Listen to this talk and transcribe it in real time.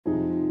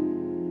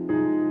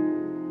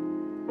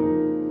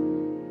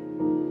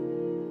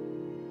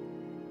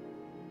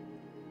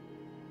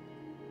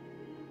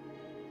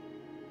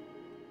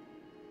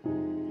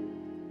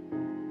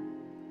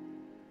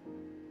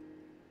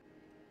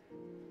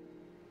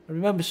I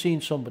remember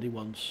seeing somebody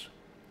once,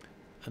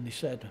 and they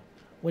said,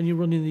 when you're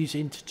running these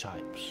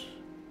intertypes,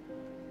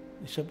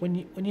 they said, when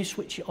you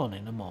switch it on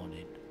in the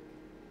morning,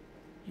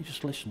 you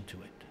just listen to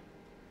it,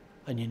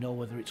 and you know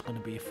whether it's going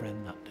to be a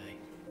friend that day.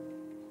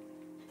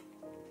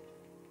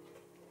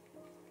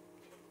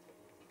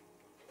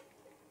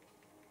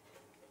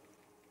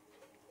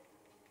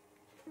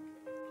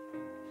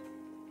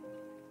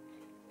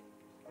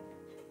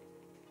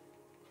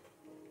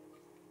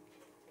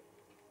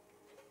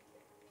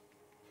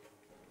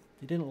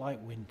 They didn't like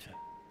winter.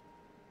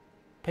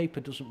 Paper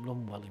doesn't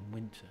run well in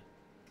winter,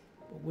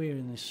 but we're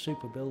in this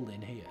super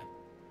building here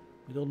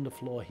with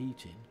underfloor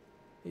heating.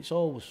 It's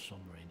always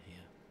summer in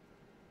here,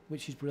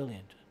 which is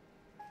brilliant.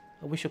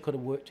 I wish I could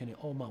have worked in it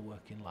all my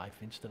working life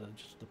instead of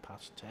just the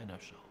past 10 or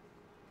so.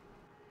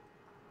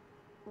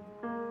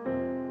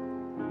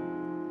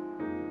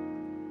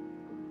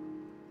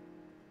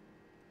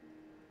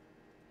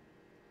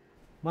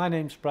 My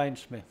name's Brian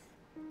Smith,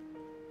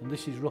 and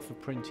this is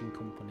Rufford Printing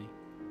Company.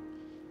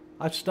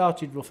 I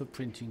started Rufford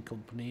Printing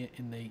Company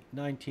in the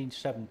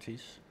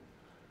 1970s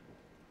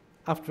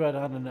after I'd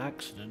had an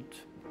accident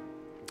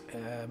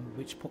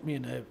which put me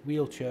in a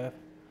wheelchair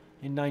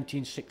in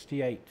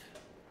 1968.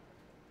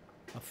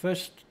 I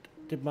first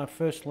did my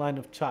first line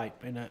of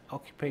type in an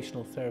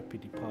occupational therapy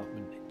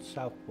department in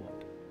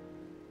Southport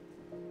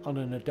on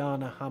an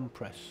Adana hand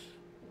press,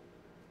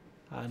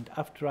 and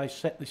after I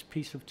set this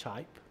piece of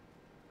type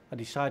I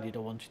decided I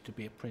wanted to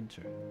be a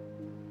printer.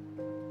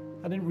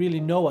 I didn't really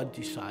know I'd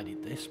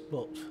decided this,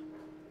 but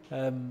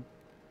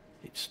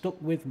it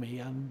stuck with me,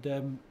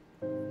 and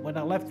when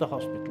I left the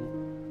hospital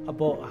I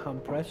bought a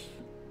hand press,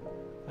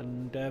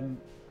 and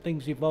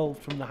things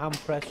evolved from the hand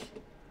press,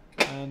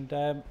 and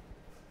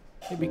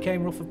it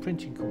became Rufford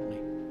Printing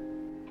Company.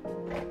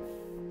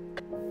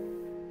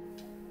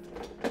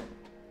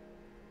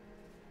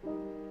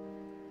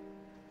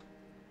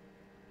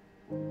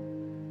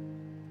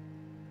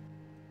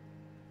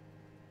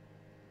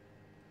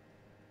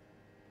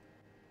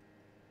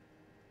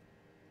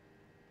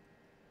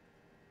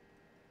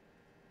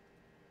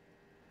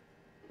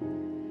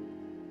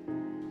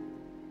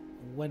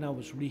 When I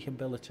was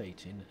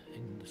rehabilitating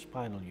in the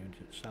spinal unit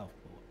at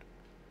Southport,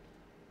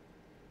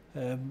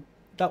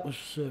 that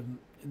was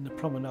in the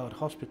Promenade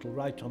Hospital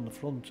right on the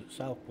front at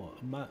Southport,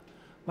 a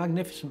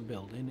magnificent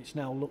building. It's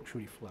now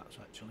luxury flats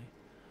actually,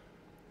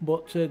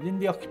 but in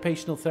the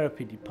occupational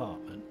therapy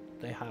department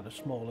they had a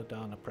small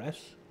Adana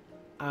press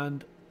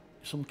and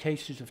some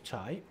cases of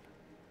type,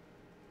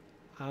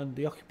 and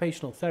the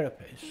occupational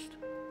therapist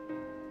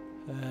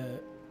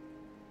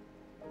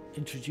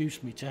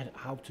introduced me to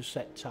how to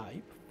set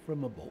type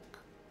from a book,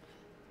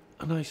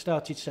 and I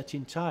started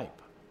setting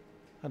type,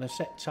 and I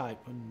set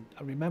type, and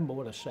I remember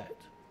what I set.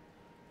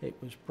 It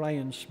was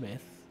Brian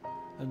Smith,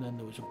 and then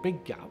there was a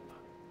big gap,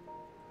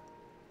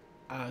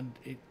 and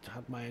it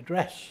had my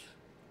address.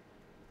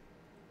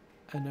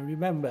 And I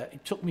remember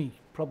it took me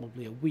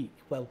probably a week.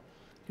 Well,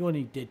 you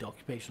only did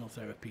occupational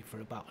therapy for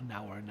about an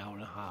hour and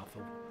a half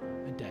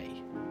a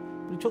day,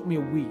 but it took me a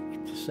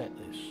week to set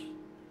this.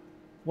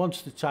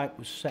 Once the type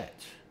was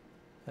set,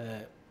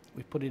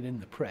 we put it in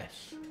the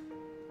press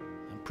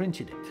and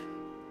printed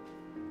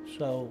it.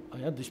 So I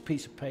had this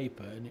piece of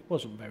paper, and it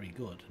wasn't very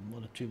good, and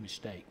one or two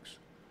mistakes.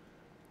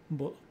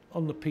 But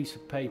on the piece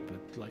of paper,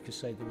 like I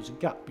say, there was a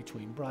gap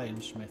between Brian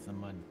Smith and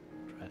my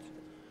address.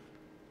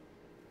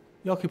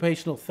 The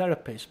occupational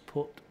therapist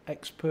put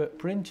expert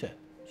printer,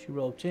 she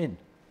wrote in,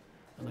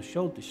 and I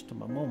showed this to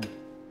my mum,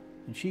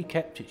 and she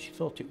kept it. She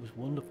thought it was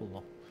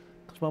wonderful,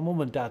 because my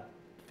mum and dad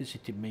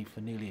visited me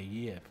for nearly a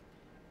year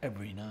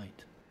every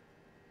night.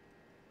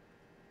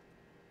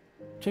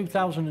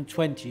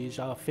 2020 is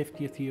our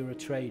 50th year of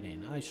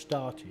trading. I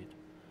started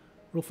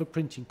Rufford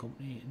Printing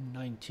Company in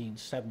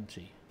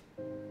 1970.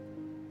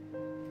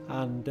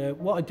 And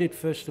what I did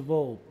first of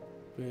all,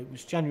 it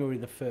was January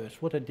the 1st,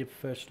 what I did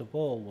first of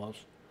all was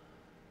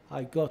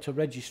I got a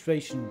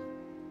registration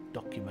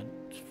document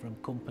from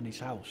Company's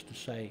House to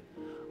say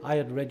I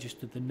had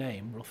registered the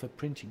name Rufford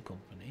Printing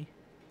Company.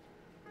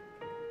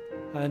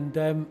 And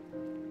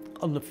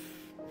on the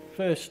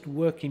first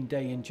working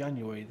day in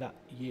January that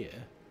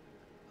year,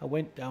 I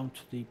went down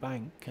to the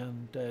bank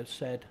and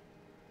said,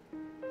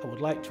 I would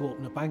like to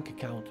open a bank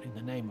account in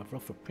the name of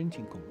Rufford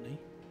Printing Company.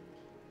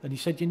 And he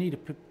said, you need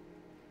a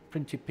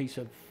printed piece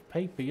of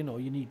paper, you know,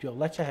 you need your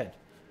letterhead,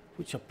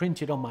 which I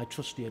printed on my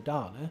trusty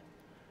Adana,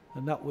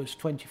 and that was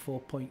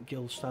 24-point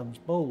gill sans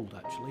bold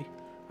actually.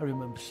 I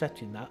remember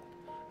setting that,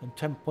 and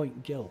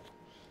 10-point gill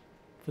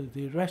for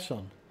the address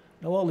on.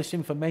 Now all this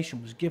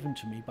information was given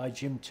to me by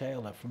Jim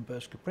Taylor from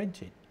Bursker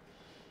Printing,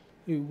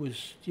 who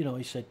was, you know,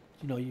 he said,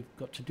 you know, you've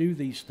got to do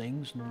these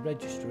things and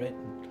register it.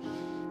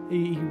 And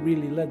he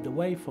really led the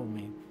way for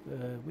me,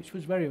 which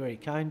was very, very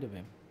kind of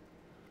him.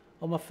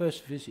 On my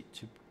first visit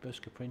to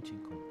Bursker Printing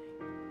Company,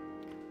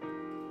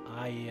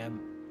 I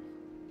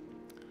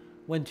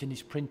went in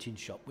his printing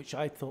shop, which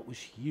I thought was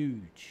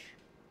huge.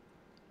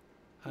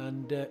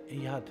 And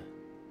he had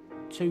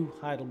two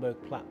Heidelberg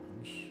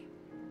Platinums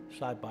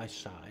side by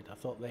side. I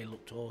thought they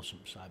looked awesome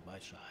side by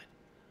side.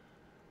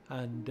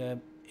 and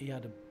he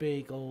had a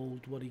big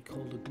old, what he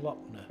called a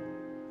Glockner,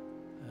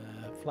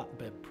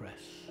 flatbed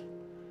press,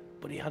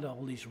 but he had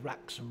all these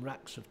racks and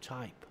racks of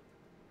type.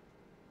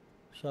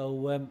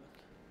 So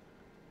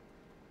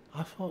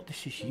I thought,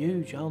 this is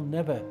huge. I'll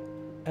never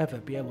ever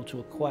be able to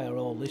acquire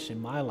all this in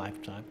my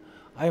lifetime.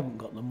 I haven't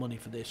got the money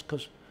for this,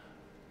 because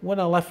when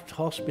I left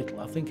hospital,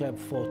 I think I had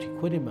 40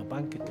 quid in my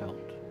bank account.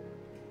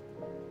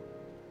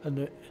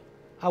 And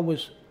I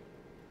was,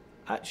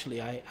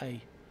 actually,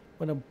 I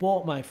when I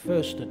bought my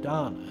first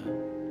Adana,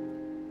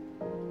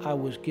 I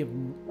was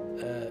given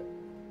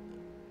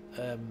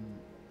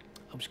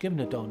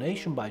a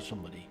donation by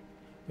somebody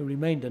who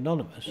remained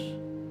anonymous,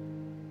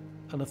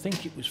 and I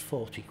think it was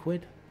 40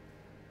 quid.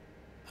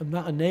 And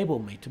that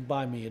enabled me to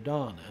buy me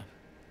Adana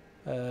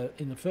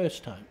in the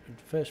first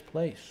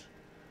place,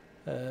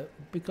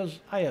 because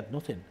I had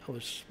nothing. I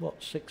was,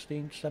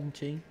 16,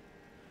 17,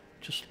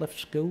 just left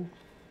school,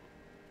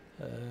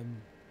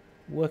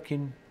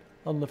 working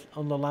on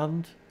the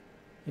land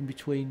in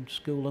between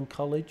school and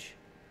college.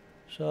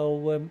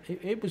 So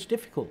it was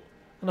difficult.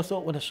 And I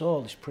thought, when I saw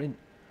all this print,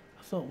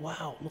 I thought,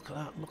 wow, look at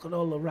that, look at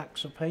all the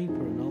racks of paper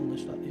and all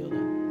this, that, the other.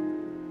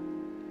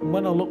 And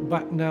when I look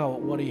back now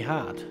at what he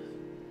had,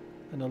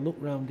 and I look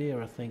round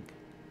here, I think,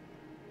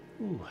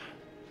 ooh,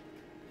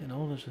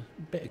 there's a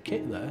bit of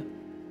kit there.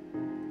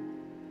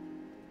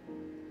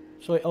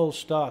 So it all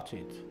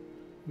started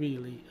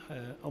really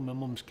on my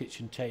mum's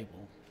kitchen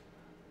table,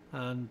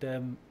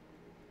 and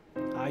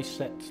I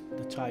set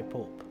the type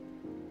up,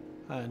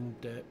 and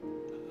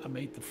I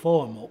made the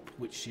form up,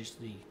 which is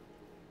the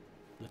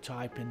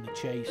type in the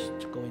chase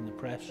to go in the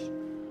press,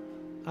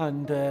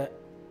 and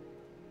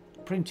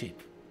printed.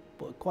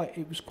 But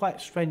it was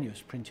quite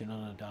strenuous printing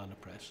on a Adana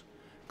press,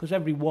 because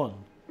every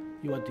one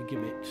you had to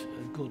give it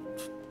a good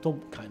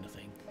thump kind of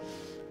thing.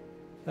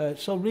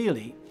 So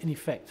really, in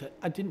effect,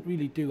 I didn't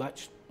really do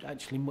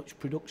actually much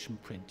production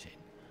printing.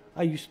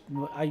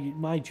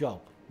 My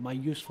job, my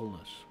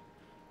usefulness,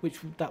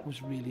 that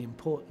was really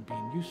important,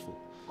 being useful,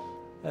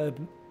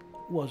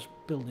 was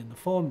building the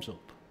forms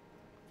up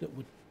that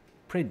would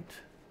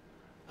print.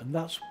 And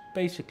that's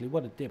basically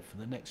what I did for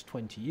the next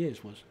 20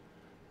 years, was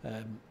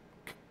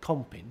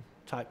comping,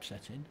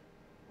 typesetting,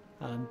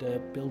 and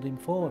building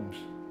forms.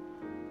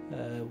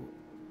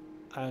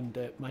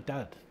 And my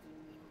dad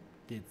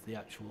did the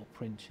actual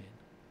printing.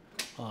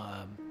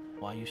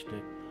 I used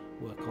to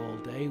work all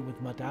day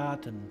with my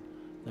dad, and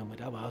then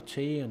we'd have our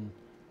tea, and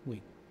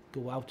we'd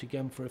go out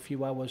again for a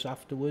few hours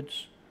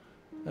afterwards.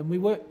 And we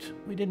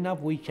didn't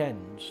have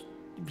weekends.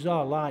 It was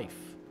our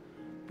life.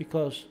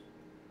 Because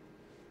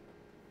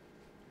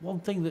one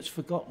thing that's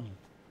forgotten,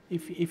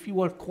 if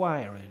you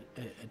acquire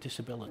a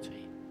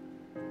disability,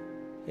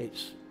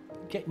 it's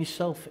getting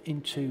yourself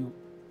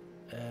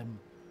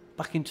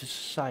back into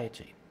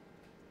society.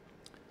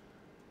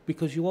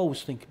 Because you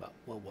always think about,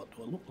 well, what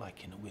do I look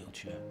like in a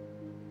wheelchair?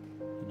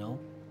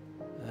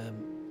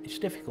 It's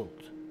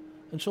difficult,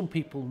 and some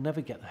people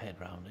never get their head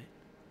around it.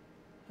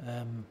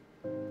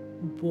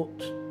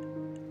 But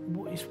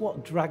it's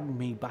what dragged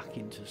me back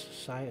into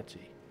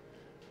society.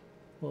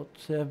 But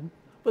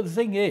the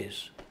thing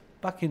is,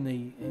 back in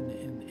the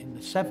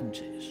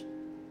 70s,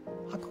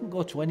 I couldn't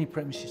go to any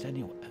premises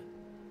anywhere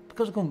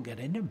because I couldn't get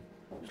in them.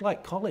 It's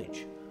like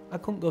college. I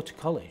couldn't go to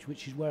college,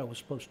 which is where I was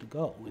supposed to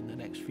go in the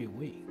next few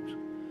weeks,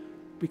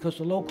 because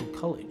the local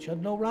college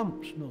had no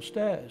ramps, no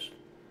stairs.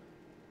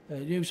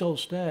 It was all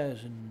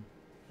stairs and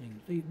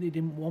things. They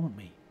didn't want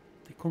me.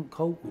 They couldn't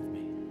cope with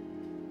me.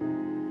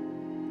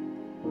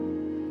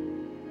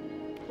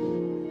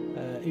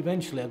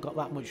 Eventually I got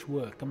that much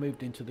work. I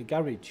moved into the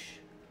garage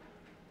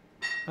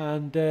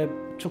and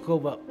took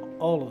over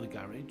all of the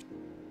garage.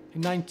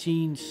 In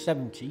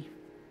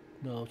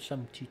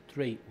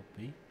 1973 it would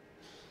be,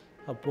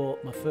 I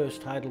bought my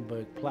first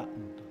Heidelberg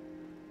Platen,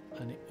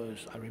 and it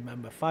was, I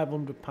remember,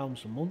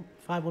 £500 a month,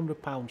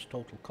 £500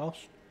 total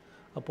cost.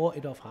 I bought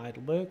it off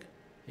Heidelberg.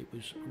 It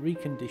was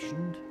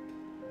reconditioned,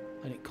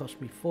 and it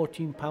cost me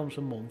 £14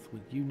 a month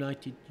with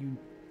United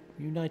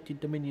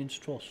Dominions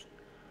Trust,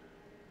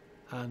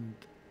 and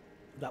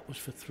that was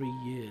for 3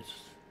 years.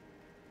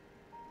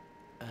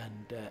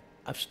 And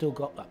I've still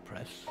got that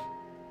press,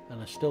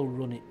 and I still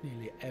run it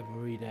nearly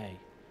every day.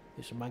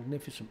 It's a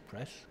magnificent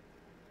press,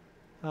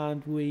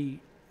 and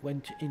we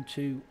went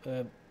into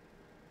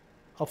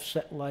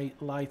offset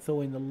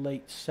litho in the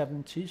late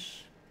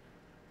 70s,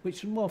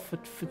 which was more for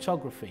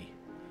photography.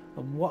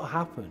 And what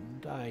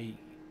happened, I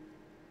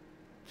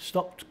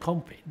stopped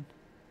comping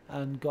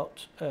and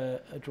got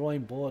a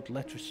drawing board,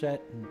 letter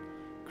set, and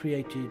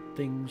created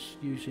things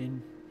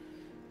using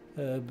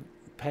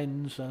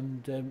pens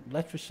and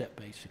letter set,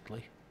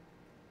 basically.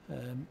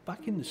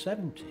 Back in the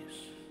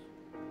 70s,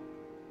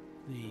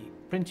 the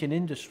printing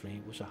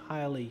industry was a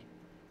highly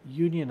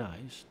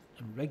unionized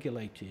and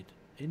regulated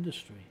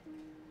industry.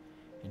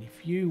 And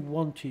if you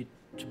wanted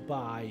to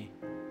buy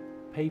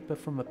paper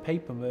from a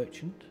paper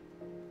merchant,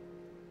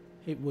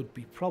 it would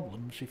be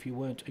problems if you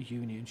weren't a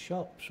union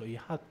shop. So you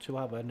had to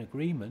have an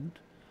agreement,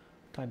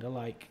 kind of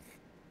like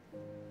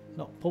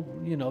not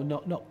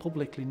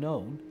publicly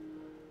known,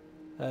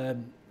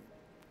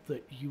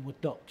 that you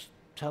would not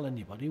tell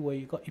anybody where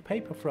you got your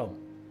paper from.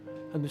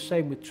 And the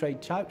same with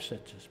trade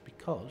typesetters,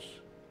 because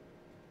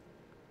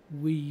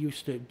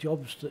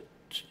jobs that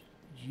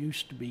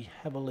used to be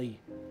heavily,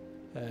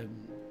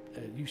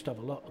 used to have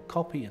a lot of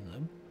copy in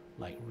them,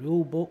 like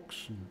rule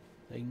books and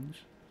things,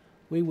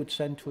 we would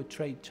send to a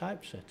trade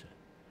typesetter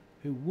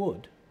who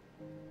would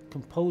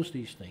compose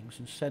these things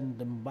and send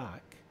them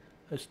back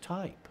as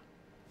type,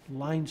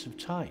 lines of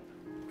type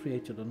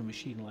created on a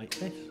machine like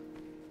this.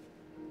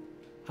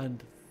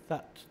 And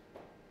that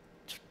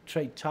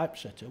trade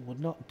typesetter would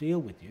not deal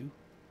with you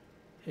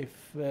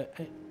if the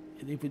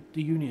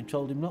union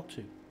told him not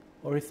to,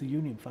 or if the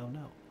union found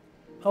out.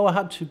 Oh, I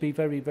had to be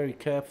very, very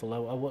careful.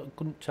 I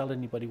couldn't tell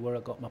anybody where I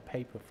got my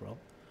paper from.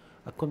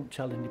 I couldn't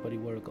tell anybody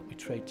where I got my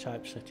trade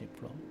typesetting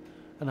from.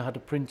 And I had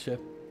a printer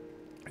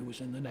who was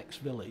in the next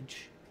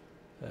village,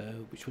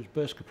 which was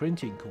Rufford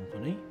Printing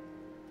Company,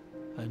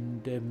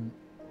 and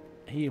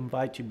he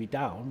invited me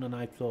down, and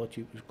I thought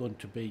it was going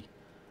to be,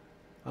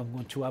 I'm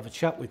going to have a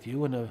chat with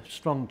you, and a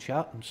strong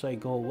chat, and say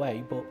go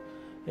away, but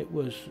it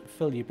was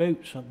fill your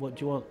boots. What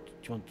do you want? Do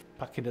you want a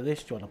packet of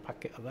this? Do you want a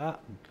packet of that?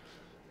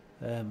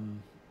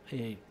 And,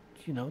 you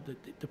know,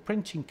 the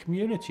printing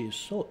community as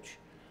such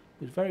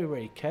was very,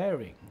 very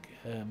caring.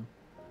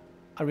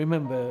 I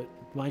remember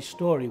my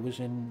story was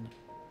in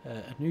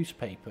a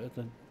newspaper,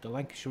 the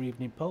Lancashire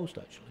Evening Post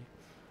actually,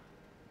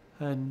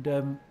 and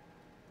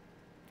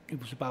it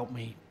was about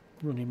me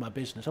running my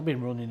business. I've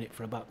been running it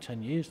for about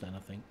 10 years then, I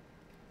think.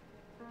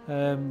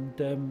 And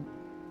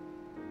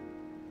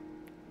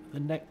the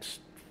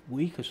next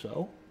week or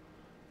so,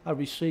 I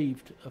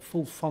received a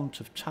full font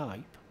of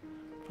type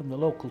from the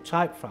local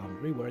type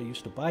foundry where I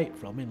used to buy it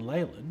from in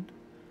Leyland,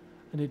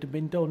 and it had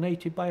been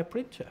donated by a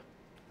printer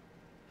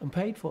and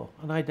paid for,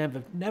 and I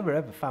never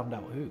ever found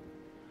out who.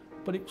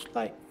 But it was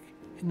like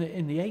in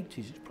the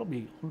 80s, it's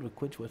probably 100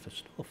 quid's worth of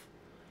stuff,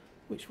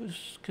 which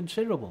was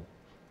considerable.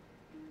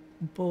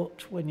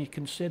 But when you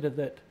consider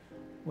that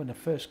when I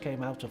first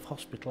came out of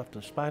hospital after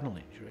a spinal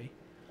injury,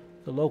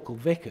 the local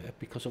vicar,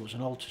 because I was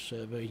an altar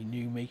server, he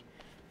knew me,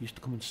 used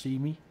to come and see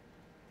me,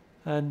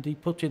 and he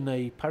put in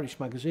the parish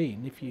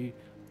magazine,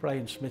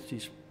 Brian Smith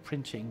is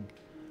printing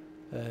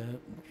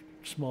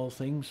small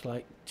things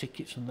like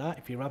tickets and that,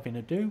 if you're having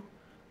a do,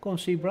 go and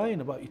see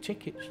Brian about your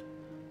tickets.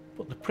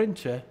 But the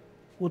printer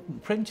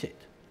wouldn't print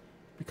it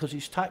because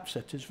his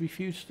typesetters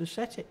refused to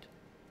set it,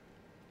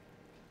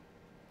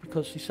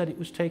 because he said it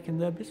was taking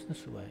their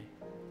business away.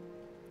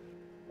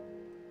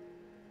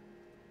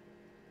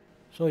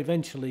 So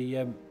eventually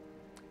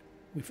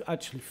we've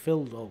actually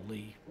filled all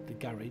the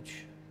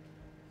garage.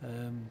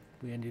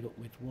 We ended up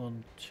with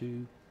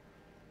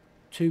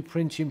two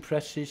printing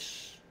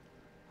presses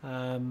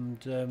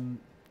and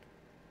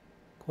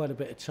quite a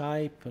bit of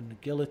type and a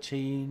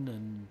guillotine,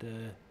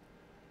 and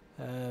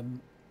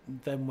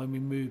then when we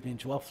moved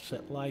into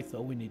offset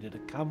litho we needed a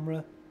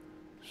camera,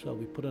 so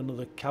we put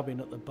another cabin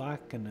at the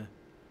back, and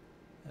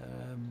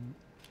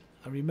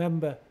I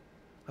remember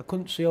I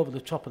couldn't see over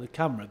the top of the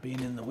camera being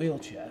in the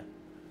wheelchair,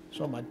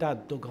 so my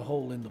dad dug a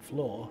hole in the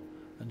floor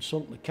and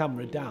sunk the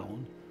camera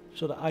down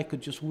so that I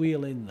could just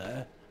wheel in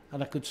there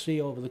and I could see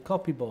over the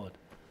copyboard,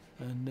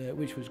 and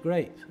which was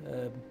great.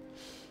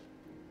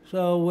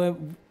 So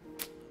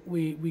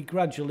we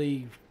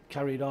gradually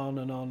carried on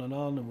and on and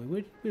on,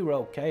 and we were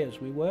okay as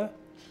we were.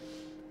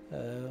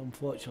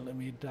 Unfortunately,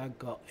 my dad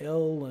got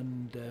ill,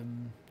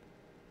 and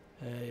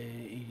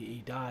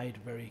he died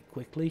very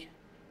quickly,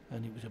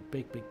 and it was a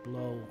big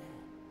blow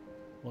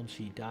once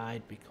he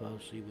died,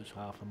 because he was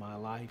half of my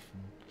life,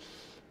 and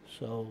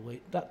so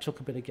that took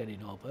a bit of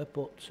getting over.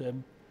 But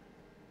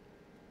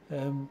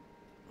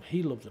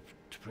he loved to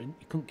print.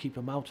 You couldn't keep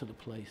him out of the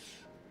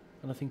place,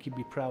 and I think he'd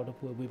be proud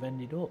of where we've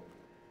ended up.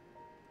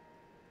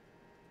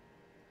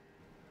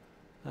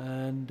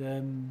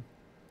 And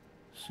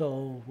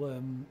so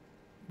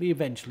we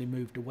eventually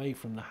moved away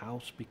from the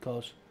house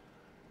because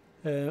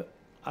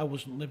I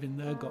wasn't living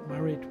there, got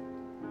married,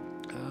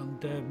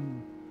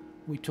 and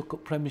we took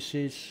up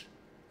premises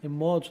in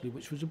Maudsley,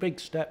 which was a big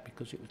step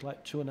because it was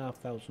like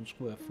 2,500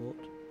 square foot.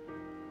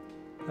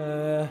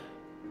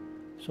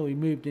 So we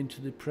moved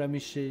into the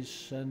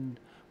premises, and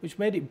which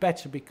made it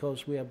better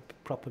because we had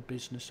proper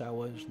business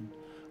hours, and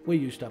we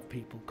used to have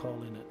people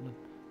calling at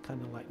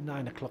kind of like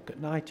 9 o'clock at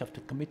night after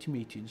committee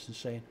meetings and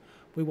saying,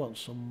 we want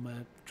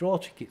some draw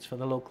tickets for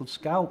the local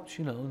scouts,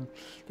 you know, and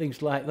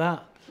things like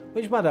that,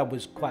 which my dad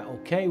was quite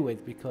okay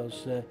with,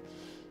 because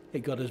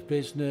it got us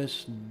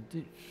business, and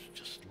it's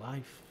just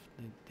life.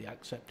 They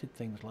accepted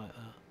things like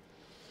that.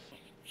 I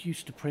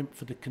used to print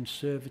for the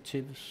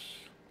Conservatives,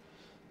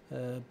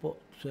 but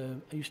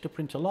I used to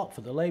print a lot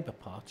for the Labour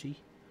Party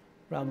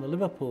around the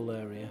Liverpool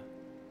area,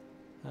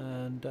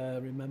 and I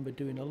remember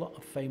doing a lot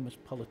of famous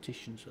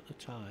politicians at the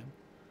time,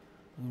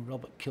 and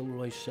Robert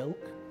Kilroy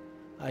Silk.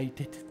 I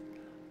did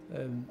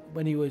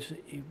when he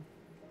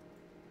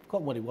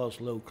forgot what he was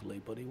locally,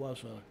 but he was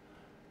I think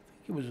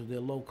he was the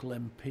local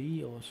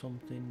MP or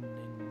something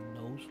in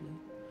Knowsley.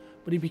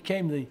 But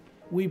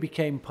we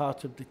became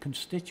part of the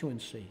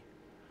constituency,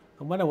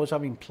 And when I was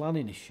having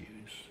planning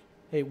issues,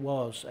 it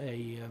was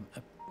a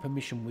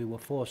permission we were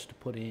forced to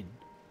put in.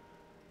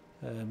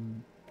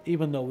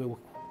 Even though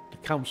the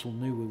council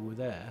knew we were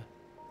there,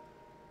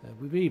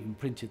 we've even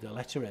printed the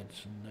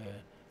letterheads and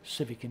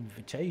civic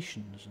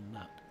invitations and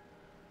that.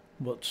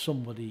 But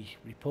somebody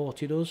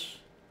reported us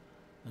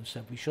and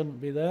said we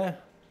shouldn't be there.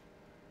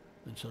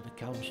 And so the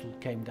council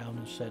came down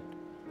and said,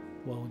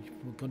 well,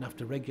 we're going to have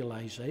to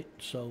regulise it,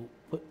 so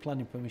put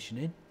planning permission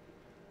in.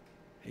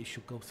 It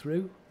should go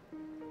through.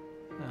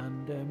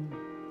 And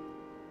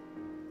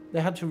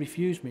they had to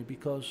refuse me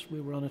because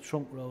we were on a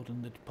trunk road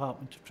and the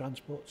Department of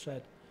Transport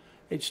said,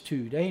 it's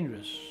too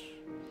dangerous.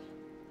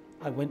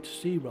 I went to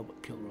see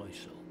Robert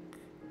Kilroy-Silk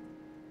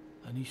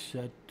and he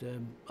said,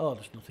 oh,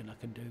 there's nothing I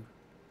can do.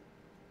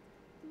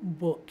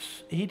 But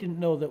he didn't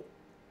know that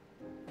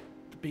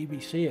the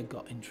BBC had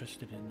got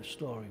interested in the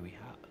story we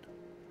had.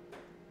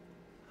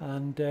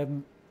 And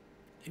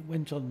it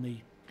went on the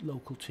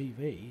local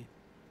TV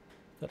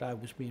that I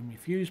was being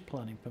refused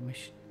planning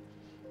permission.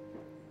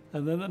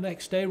 And then the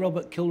next day,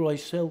 Robert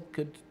Kilroy-Silk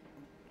had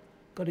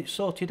got it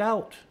sorted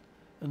out.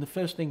 And the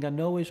first thing I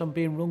know is I'm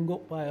being rung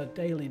up by a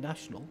Daily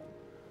National,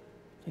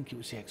 I think it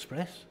was the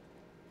Express,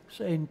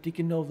 saying, did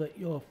you know that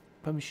your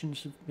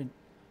permissions have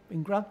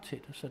been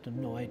granted? I said, I had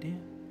no idea.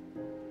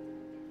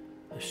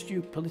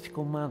 Astute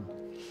political man.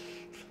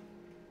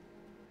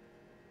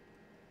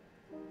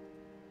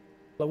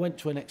 I went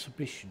to an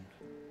exhibition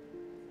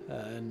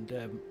and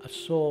I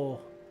saw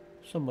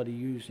somebody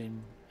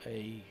using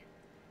a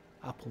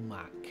Apple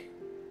Mac.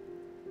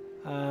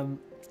 And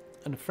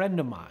a friend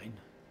of mine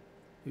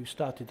who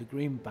started the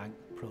Green Bank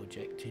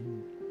project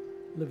in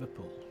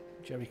Liverpool,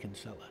 Jerry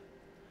Kinsella,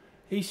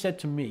 he said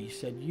to me, he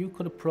said, you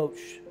could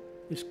approach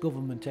this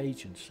government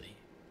agency,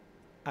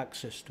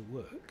 Access to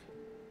Work,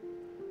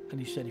 and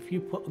he said, if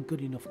you put a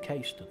good enough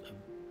case to them,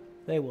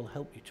 they will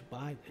help you to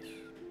buy this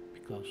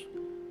because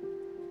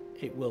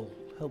it will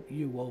help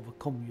you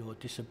overcome your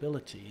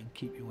disability and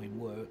keep you in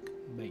work,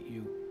 make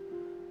you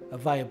a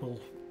viable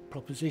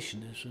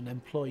proposition as an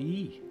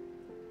employee.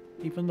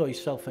 Even though you're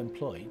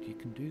self-employed, you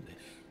can do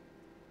this.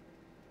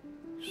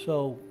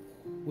 So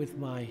with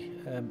my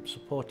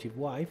supportive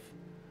wife,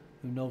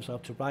 who knows how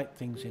to write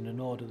things in an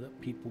order that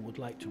people would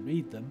like to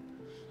read them,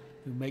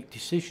 who make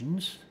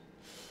decisions,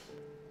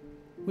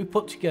 we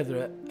put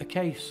together a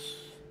case,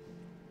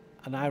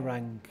 and I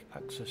rang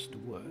Access to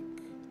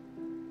Work,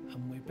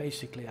 and we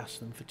basically asked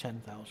them for £10,000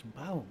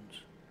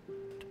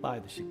 to buy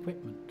this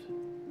equipment.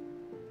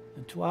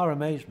 And to our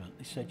amazement,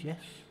 they said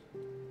yes.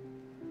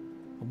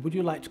 And would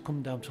you like to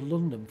come down to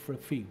London for a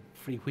free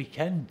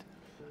weekend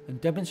and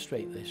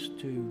demonstrate this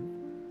to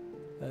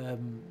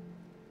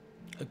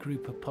a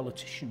group of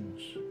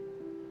politicians?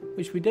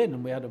 Which we did,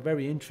 and we had a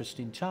very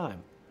interesting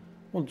time.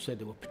 I wouldn't say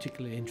they were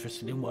particularly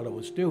interested in what I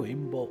was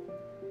doing, but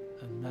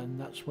and then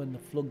that's when the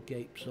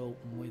floodgates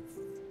opened with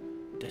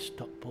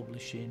desktop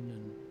publishing,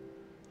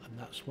 and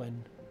that's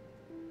when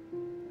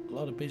a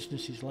lot of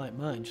businesses like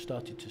mine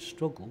started to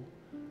struggle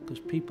because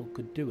people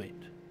could do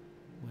it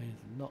with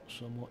not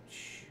so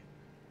much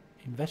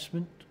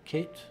investment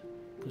kit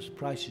because the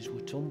prices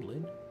were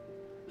tumbling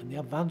and the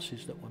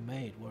advances that were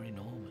made were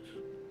enormous.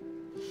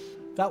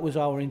 That was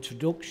our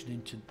introduction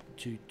into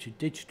to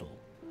digital,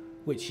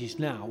 which is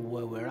now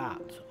where we're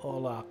at.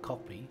 All our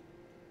copy,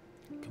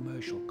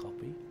 commercial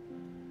copy,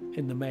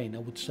 in the main, I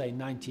would say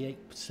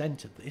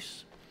 98% of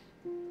this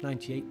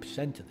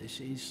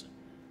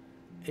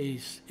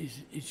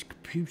is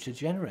computer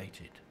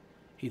generated,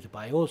 either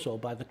by us or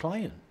by the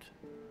client.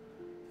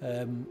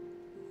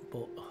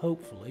 But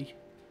hopefully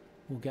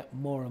we'll get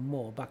more and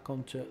more back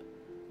onto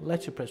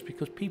letterpress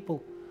because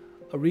people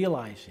are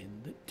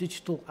realising that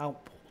digital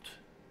output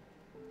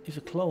is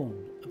a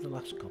clone of the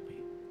last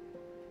copy,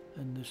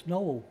 and there's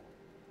no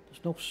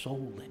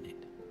soul in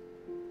it.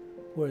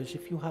 Whereas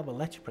if you have a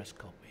letterpress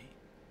copy,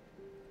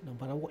 no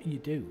matter what you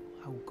do,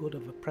 how good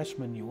of a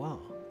pressman you are,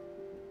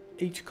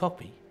 each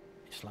copy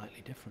is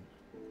slightly different,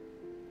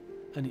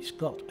 and it's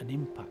got an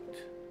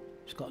impact,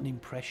 it's got an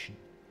impression.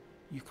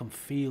 You can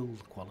feel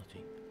the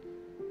quality.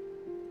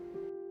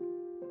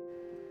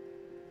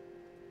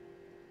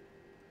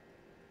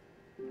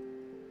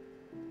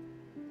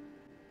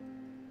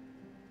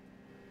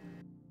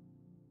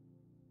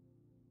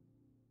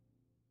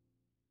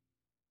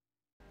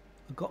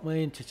 I got my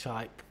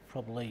Intertype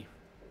probably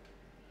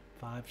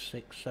 5,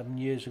 6, 7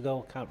 years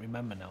ago, I can't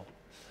remember now.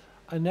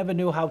 I never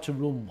knew how to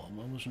run one,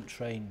 I wasn't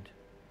trained.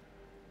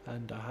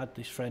 And I had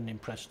this friend in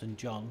Preston,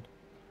 John,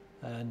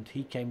 and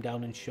he came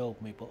down and showed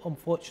me, but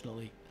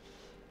unfortunately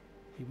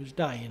he was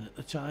dying at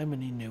the time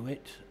and he knew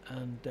it,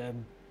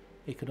 and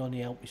he could only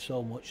help me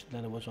so much,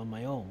 then I was on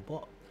my own.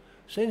 But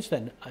since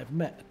then I've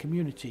met a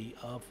community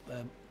of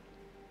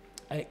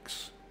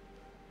ex-Intertype,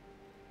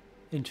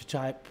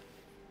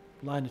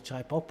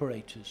 linotype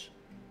operators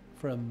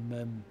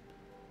from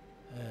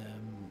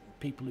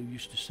people who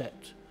used to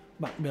set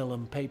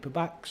Macmillan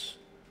paperbacks,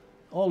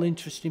 all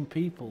interesting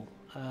people,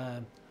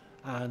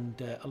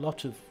 and a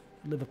lot of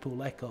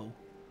Liverpool Echo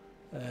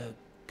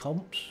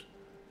comps.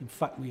 In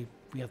fact, we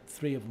we had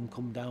 3 of them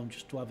come down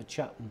just to have a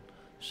chat and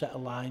set a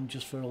line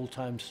just for old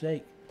time's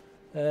sake.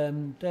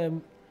 And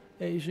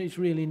it's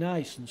really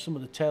nice, and some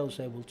of the tales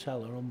they will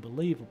tell are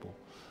unbelievable.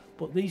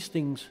 But these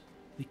things,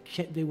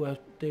 they were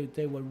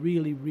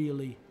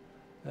really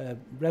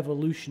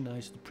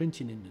revolutionised the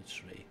printing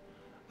industry,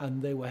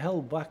 and they were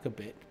held back a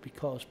bit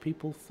because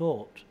people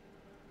thought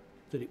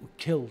that it would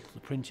kill the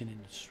printing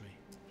industry.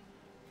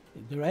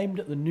 They're aimed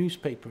at the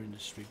newspaper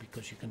industry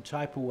because you can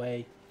type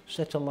away,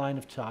 set a line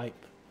of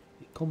type,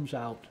 it comes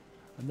out,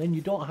 and then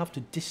you don't have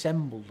to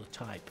disassemble the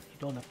type, you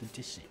don't have to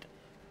dis it.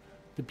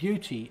 The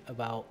beauty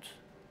about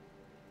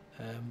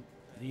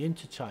the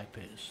intertype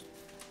is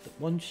that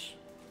once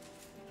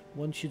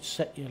you'd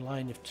set your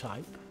line of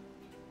type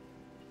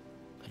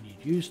and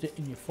you'd used it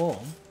in your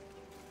form,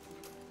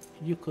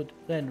 you could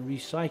then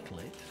recycle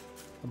it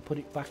and put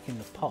it back in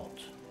the pot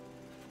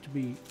to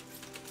be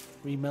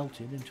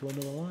remelted into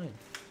another line.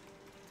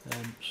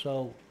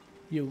 So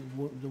there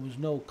was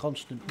no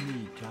constant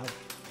need to have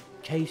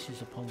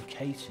cases upon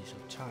cases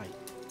of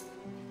type.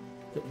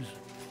 That was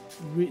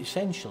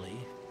essentially,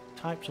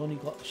 type's only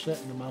got a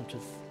certain amount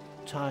of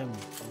time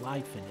for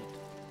life in it,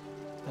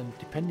 and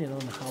depending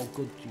on how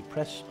good your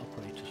press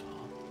operators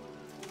are,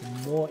 the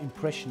more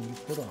impression you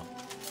put on,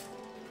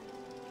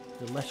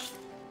 the less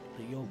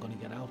that you're going to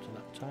get out of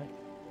that type.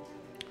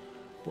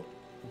 But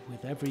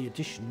with every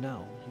edition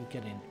now, you're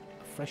getting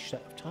a fresh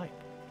set of type,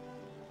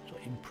 so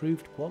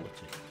improved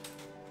quality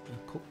and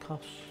cut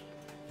costs.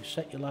 You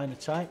set your line of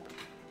type,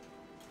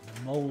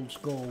 the moulds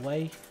go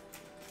away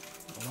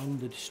along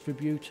the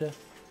distributor,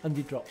 and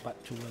they drop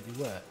back to where they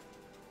were.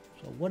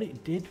 So what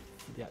it did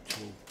for the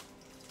actual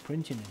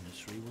printing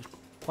industry was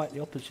quite the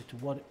opposite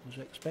of what it was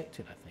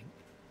expected, I think.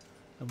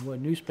 And where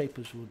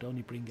newspapers would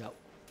only bring out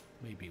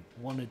maybe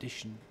 1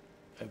 edition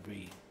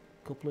every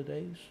couple of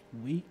days,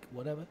 week,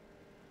 whatever,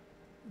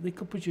 they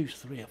could produce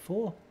 3 or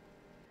 4.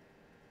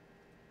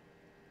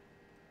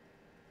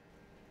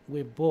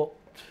 We bought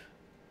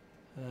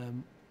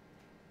an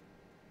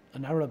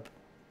Arab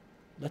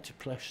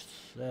letterpress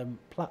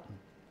platen.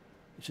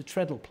 It's a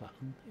treadle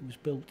platen. It was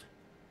built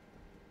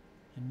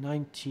in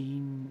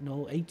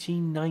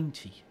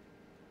 1890.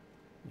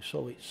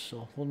 So it's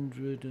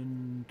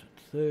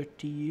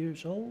 130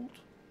 years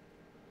old.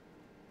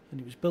 And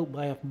it was built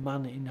by a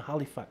man in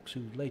Halifax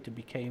who later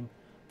became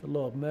the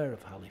Lord Mayor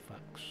of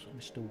Halifax,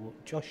 Mr.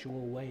 Joshua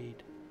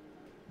Wade.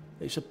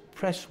 It's a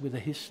press with a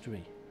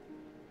history,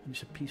 and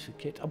it's a piece of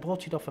kit. I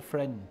bought it off a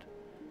friend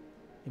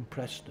in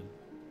Preston,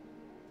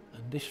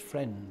 and this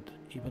friend,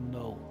 even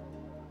though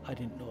I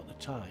didn't know at the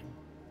time,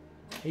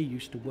 he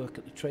used to work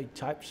at the trade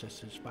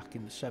typesetters back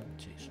in the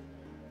 70s,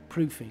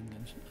 proofing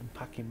and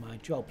packing my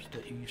jobs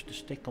that he used to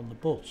stick on the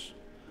bus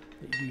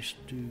that used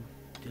to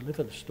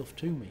deliver the stuff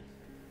to me.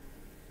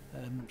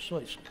 So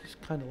it's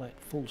kind of like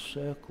full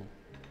circle.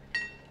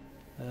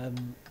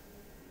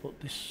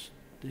 But this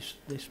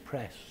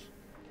press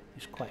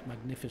is quite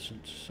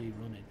magnificent to see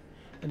running,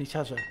 and it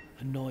has a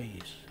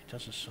noise, it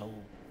has a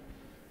soul,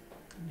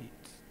 and it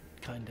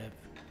kind of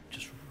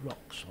just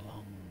rocks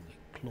along,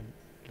 clunk,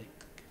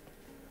 click.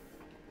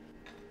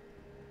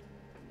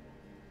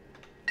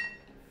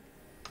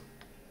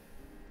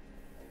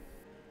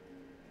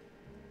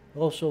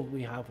 Also,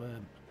 we have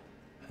a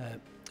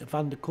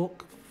Van der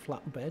Cook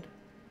flatbed.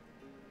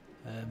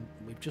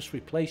 We've just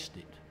replaced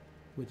it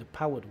with a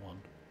powered one,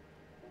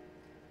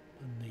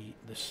 and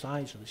the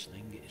size of this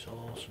thing is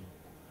awesome,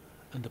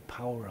 and the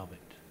power of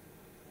it,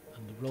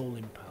 and the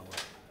rolling power,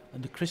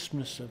 and the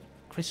crispness of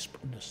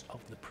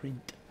the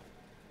print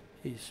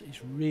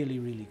is really,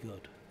 really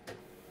good.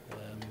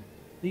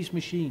 These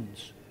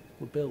machines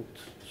were built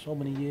so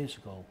many years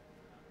ago,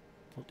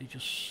 but they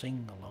just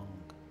sing along.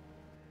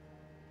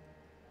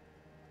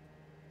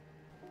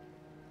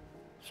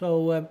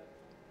 So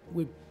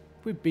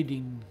we're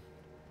bidding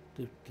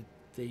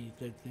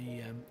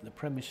the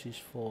premises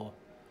for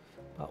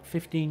about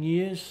 15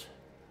 years,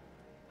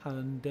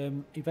 and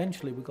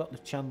eventually we got the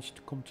chance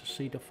to come to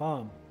Cedar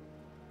Farm.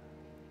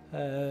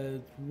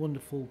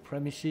 Wonderful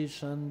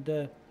premises and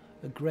a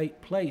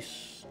great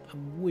place,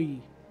 and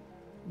we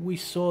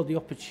saw the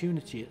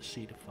opportunity at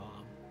Cedar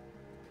Farm.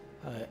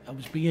 I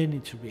was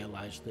beginning to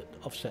realise that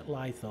offset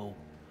litho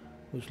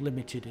was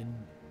limited in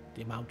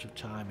the amount of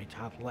time it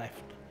had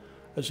left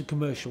as a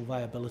commercial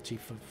viability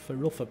for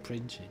Rufford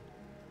Printing,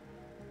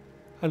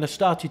 and I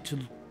started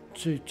to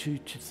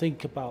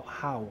think about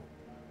how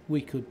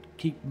we could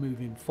keep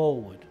moving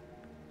forward.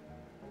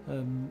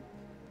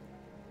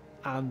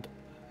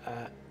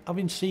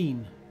 Having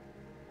seen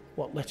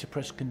what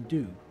letterpress can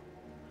do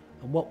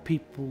and what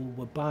people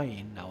were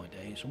buying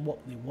nowadays and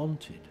what they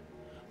wanted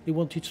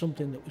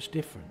something that was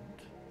different.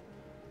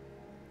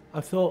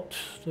 I thought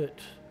that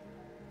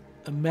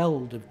a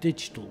meld of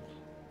digital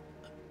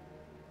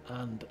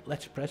and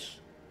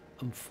letterpress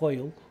and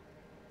foil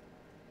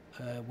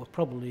were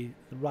probably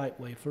the right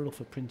way for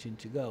Rufford Printing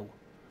to go.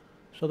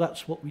 So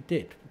that's what we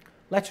did.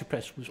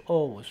 Letterpress was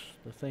always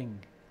the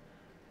thing.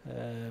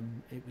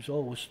 It was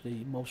always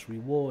the most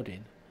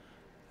rewarding.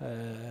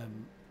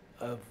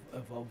 of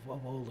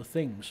all the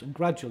things. And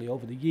gradually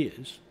over the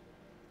years,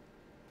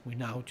 we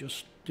now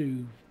just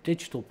do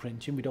digital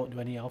printing. We don't do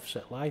any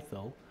offset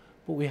litho,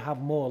 but we have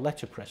more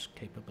letterpress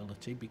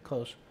capability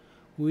because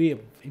we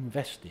have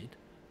invested.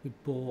 We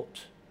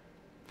bought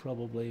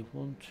probably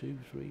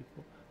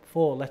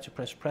 4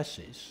 letterpress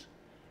presses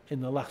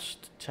in the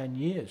last 10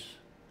 years.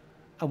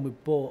 And we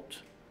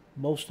bought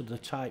most of the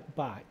type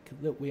back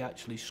that we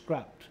actually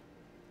scrapped.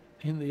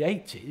 In the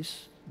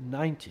 80s,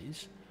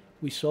 90s,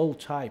 we sold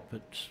type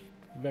at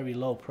very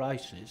low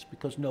prices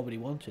because nobody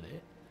wanted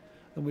it,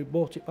 and we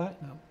bought it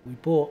back now. We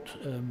bought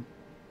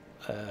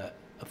a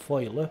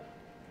foiler,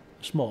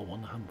 a small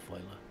one, a hand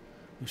foiler.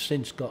 We've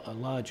since got a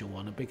larger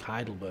one, a big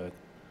Heidelberg,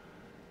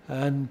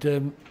 and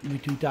we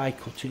do die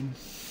cutting,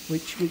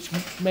 which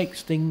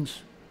makes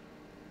things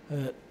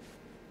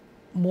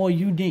more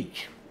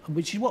unique,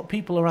 which is what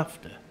people are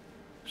after.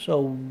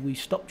 So we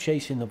stopped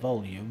chasing the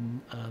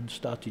volume and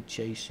started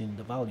chasing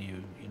the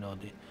value, you know,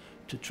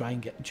 to try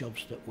and get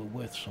jobs that were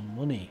worth some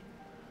money.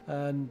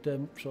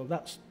 And so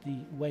that's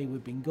the way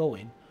we've been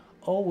going,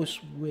 always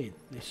with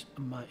this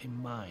in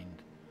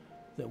mind,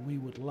 that we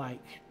would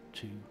like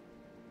to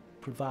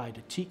provide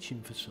a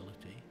teaching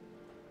facility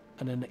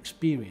and an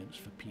experience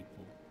for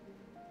people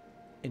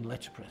in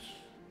letterpress.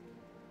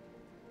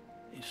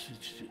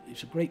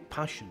 It's a great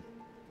passion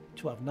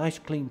to have nice,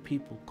 clean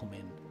people come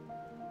in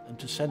and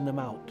to send them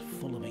out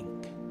full of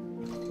ink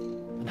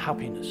and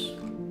happiness.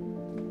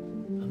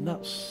 And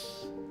that's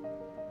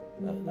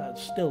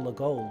still the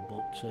goal,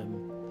 but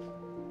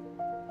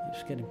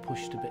it's getting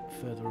pushed a bit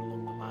further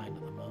along the line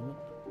at the moment.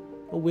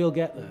 But we'll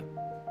get there.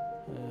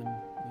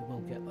 We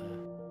will get there.